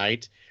forward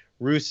tonight.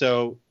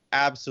 Russo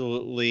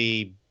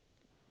absolutely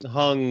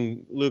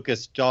hung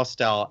Lucas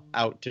Dostal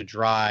out to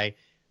dry,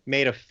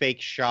 made a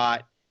fake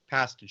shot,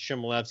 passed to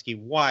Chmelevski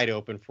wide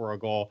open for a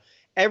goal.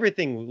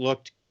 Everything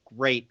looked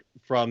great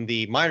from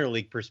the minor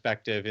league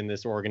perspective in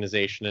this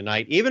organization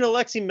tonight. Even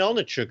Alexei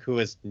Melnichuk, who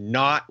has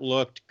not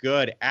looked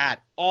good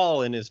at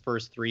all in his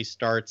first 3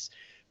 starts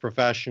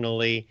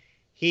professionally,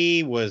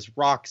 he was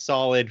rock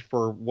solid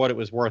for what it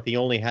was worth. He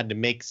only had to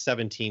make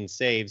 17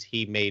 saves.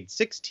 He made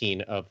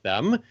 16 of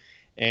them.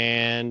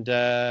 And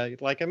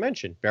like I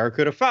mentioned,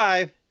 Barracuda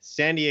 5,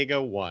 San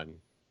Diego 1.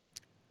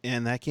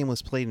 And that game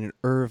was played in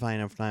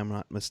Irvine, if I'm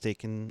not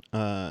mistaken.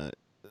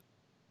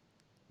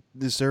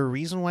 Is there a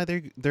reason why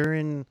they're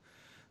in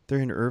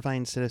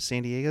Irvine instead of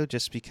San Diego,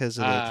 just because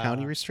of the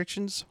county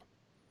restrictions?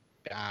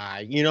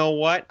 You know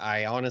what?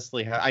 I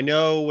honestly I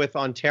know with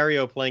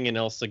Ontario playing in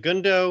El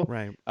Segundo,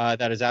 right?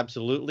 That is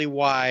absolutely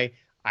why.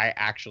 I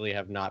actually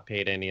have not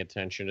paid any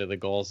attention to the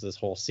goals this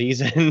whole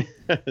season,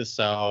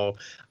 so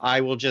I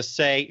will just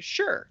say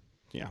sure.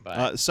 Yeah.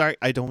 But, sorry,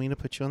 I don't mean to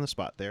put you on the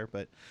spot there,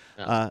 but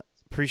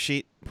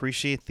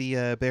Appreciate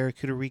the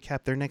Barracuda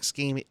recap. Their next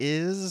game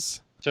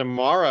is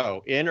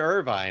Tomorrow in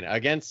Irvine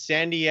against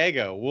San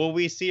Diego. Will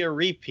we see a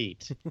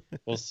repeat?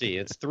 We'll see.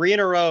 It's 3 in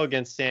a row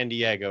against San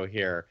Diego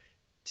here.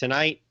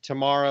 Tonight,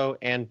 tomorrow,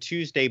 and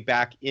Tuesday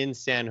back in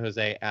San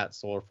Jose at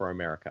Solar for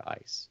America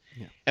Ice.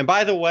 Yeah. And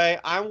by the way,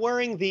 I'm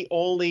wearing the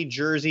only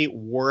jersey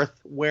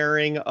worth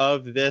wearing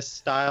of this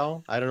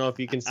style. I don't know if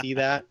you can see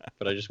that,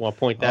 but I just want to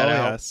point that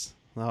out. Yes.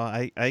 No,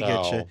 I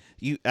get you.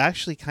 You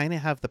actually kind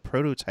of have the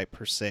prototype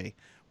per se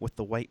with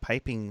the white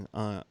piping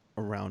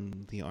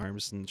around the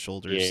arms and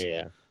shoulders.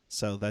 Yeah.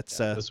 So that's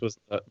this was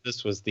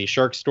the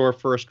Shark Store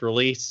first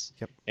release,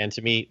 Yep. and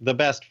to me the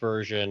best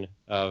version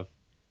of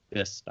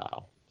this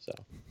style. So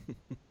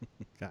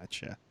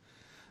gotcha.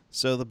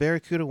 So the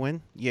Barracuda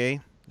win,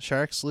 yay.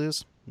 Sharks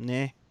lose,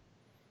 nah.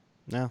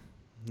 No,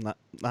 not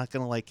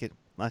gonna like it.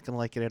 Not gonna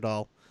like it at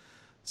all.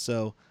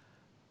 So,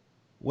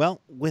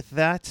 well, with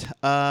that,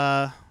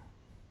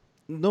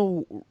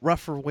 no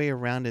rougher way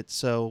around it.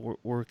 So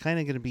we're kind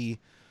of gonna be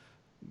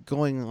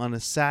going on a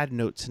sad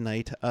note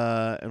tonight.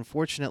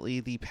 Unfortunately,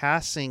 the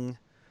passing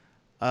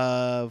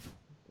of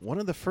one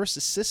of the first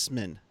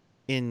assistmen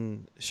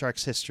in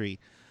Sharks history,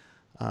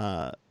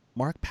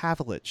 Mark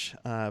Pavelich,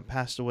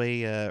 passed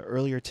away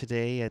earlier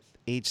today at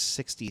age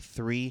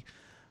 63.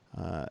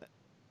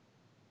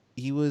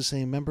 He was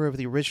a member of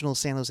the original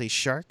San Jose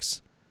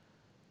Sharks.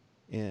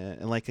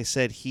 And like I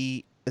said,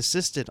 he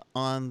assisted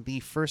on the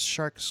first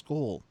Sharks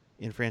goal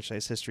in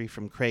franchise history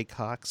from Craig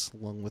Cox,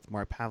 along with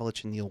Mark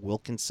Pavelich and Neil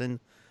Wilkinson.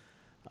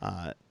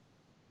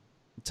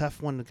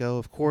 Tough one to go.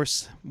 Of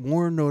course,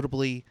 more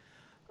notably,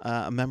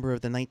 a member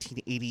of the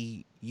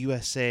 1980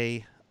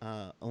 USA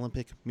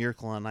Olympic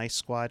Miracle on Ice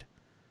squad.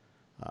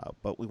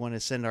 But we want to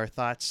send our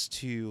thoughts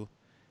to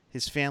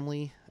his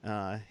family,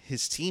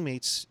 his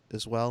teammates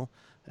as well.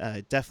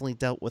 Definitely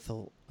dealt with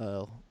a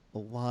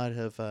lot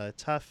of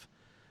tough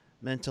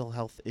mental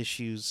health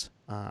issues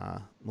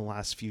in the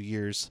last few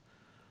years.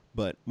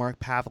 But Mark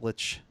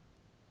Pavelich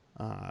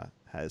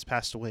has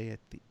passed away at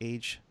the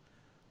age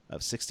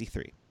of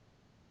 63.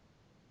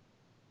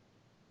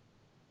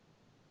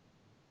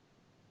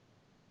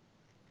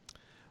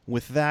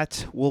 With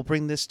that, we'll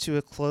bring this to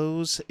a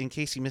close. In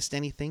case you missed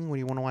anything, when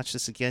you want to watch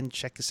this again,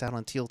 check us out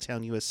on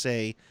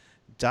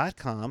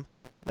tealtownusa.com.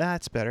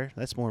 That's better.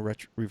 That's more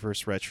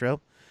reverse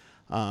retro.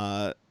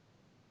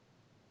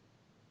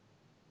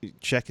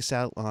 Check us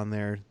out on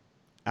their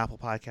Apple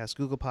Podcasts,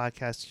 Google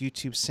Podcasts,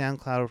 YouTube,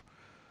 SoundCloud,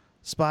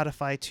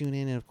 Spotify,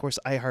 TuneIn, and of course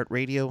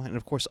iHeartRadio, and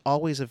of course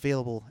always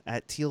available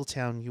at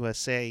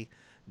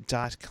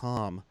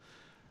tealtownusa.com.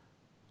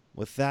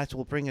 With that,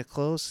 we'll bring a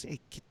close.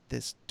 Hey, get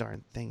this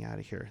darn thing out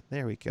of here.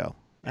 There we go.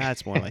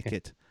 That's more like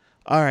it.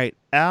 All right,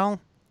 Al.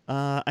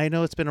 I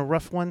know it's been a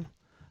rough one.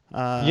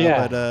 But you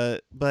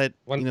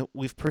know,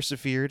 we've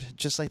persevered,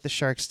 just like the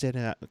Sharks did,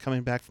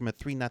 coming back from a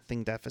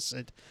 3-0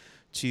 deficit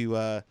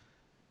to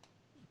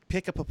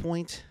pick up a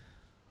point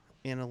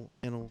in a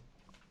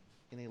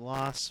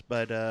loss.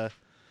 But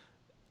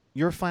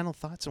your final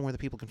thoughts on where the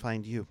people can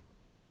find you?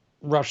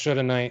 Rough show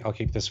tonight. I'll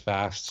keep this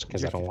fast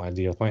because I don't want to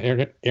deal with my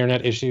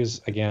internet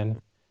issues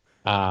again.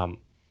 You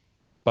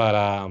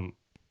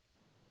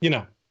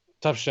know,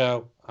 tough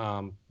show.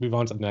 Move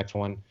on to the next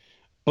one.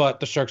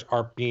 But the Sharks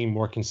are being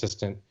more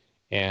consistent,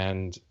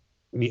 and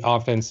the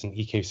offense in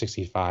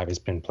EK65 has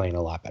been playing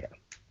a lot better.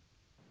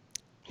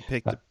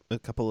 Picked a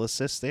couple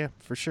assists there,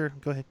 for sure.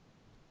 Go ahead.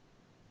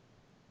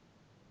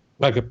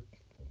 Okay.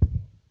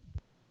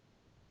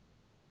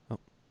 Oh.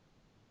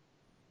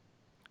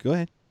 Go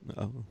ahead.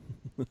 Oh.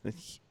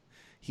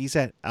 He's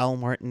at Al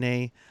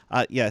Martinet.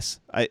 Yes.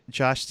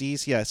 Josh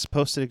Dees, yes,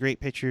 posted a great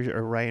picture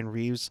of Ryan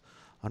Reeves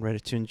on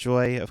Reddit to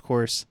enjoy. Of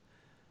course.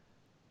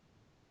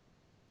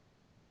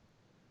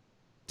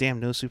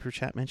 Damn, no super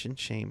chat mentioned.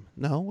 Shame.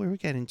 No, we were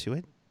getting to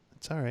it.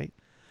 It's all right.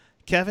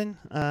 Kevin,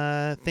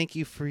 thank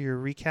you for your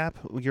recap.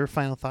 Your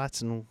final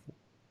thoughts and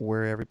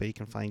where everybody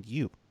can find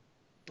you.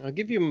 I'll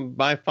give you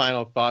my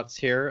final thoughts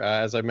here.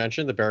 As I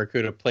mentioned, the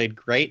Barracuda played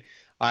great.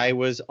 I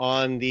was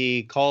on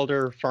the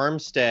Calder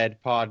Farmstead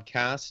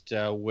podcast,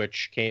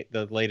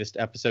 the latest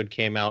episode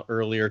came out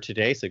earlier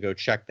today, so go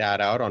check that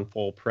out on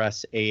Full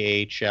Press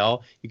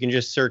AHL. You can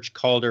just search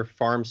Calder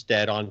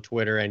Farmstead on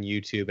Twitter and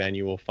YouTube, and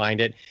you will find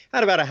it.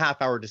 Had about a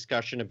half-hour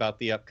discussion about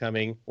the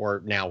upcoming,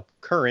 or now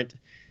current,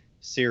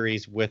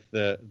 series with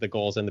the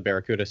Gulls and the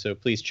Barracuda, so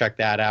please check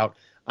that out.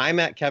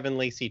 I'm at Kevin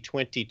Lacey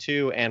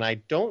 22, and I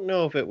don't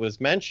know if it was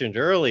mentioned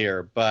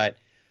earlier, but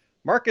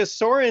Marcus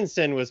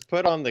Sorensen was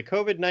put on the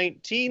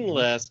COVID-19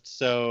 list,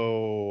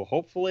 so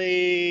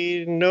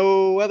hopefully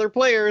no other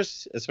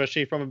players,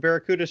 especially from a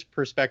Barracuda's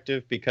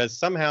perspective, because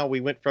somehow we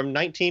went from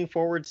 19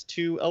 forwards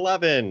to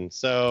 11.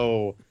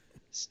 So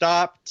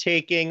stop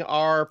taking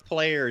our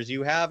players.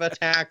 You have a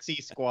taxi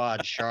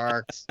squad,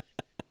 Sharks.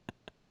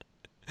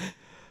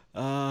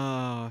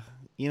 No.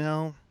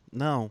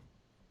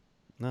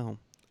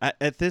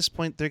 At this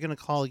point, they're going to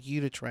call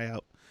you to try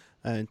out.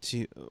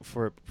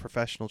 For a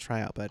professional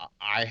tryout, but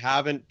I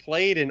haven't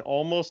played in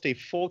almost a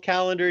full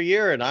calendar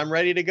year, and I'm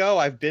ready to go.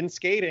 I've been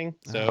skating,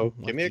 so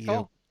give me a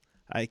call.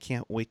 I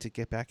can't wait to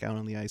get back out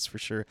on the ice for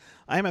sure.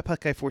 I'm at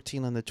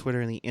PuckGuy14 on the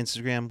Twitter and the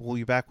Instagram. We'll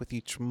be back with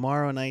you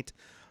tomorrow night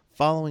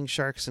following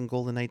Sharks and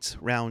Golden Knights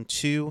round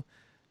 2.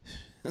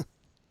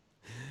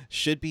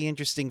 Should be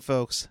interesting,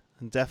 folks.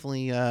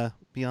 Definitely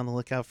be on the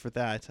lookout for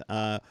that.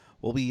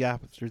 We'll be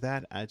after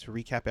that to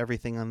recap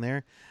everything on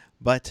there.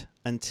 But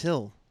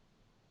until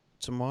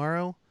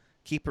tomorrow,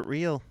 keep it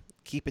real.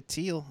 Keep it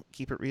teal.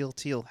 Keep it real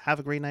teal. Have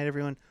a great night,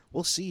 everyone.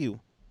 We'll see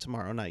you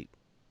tomorrow night.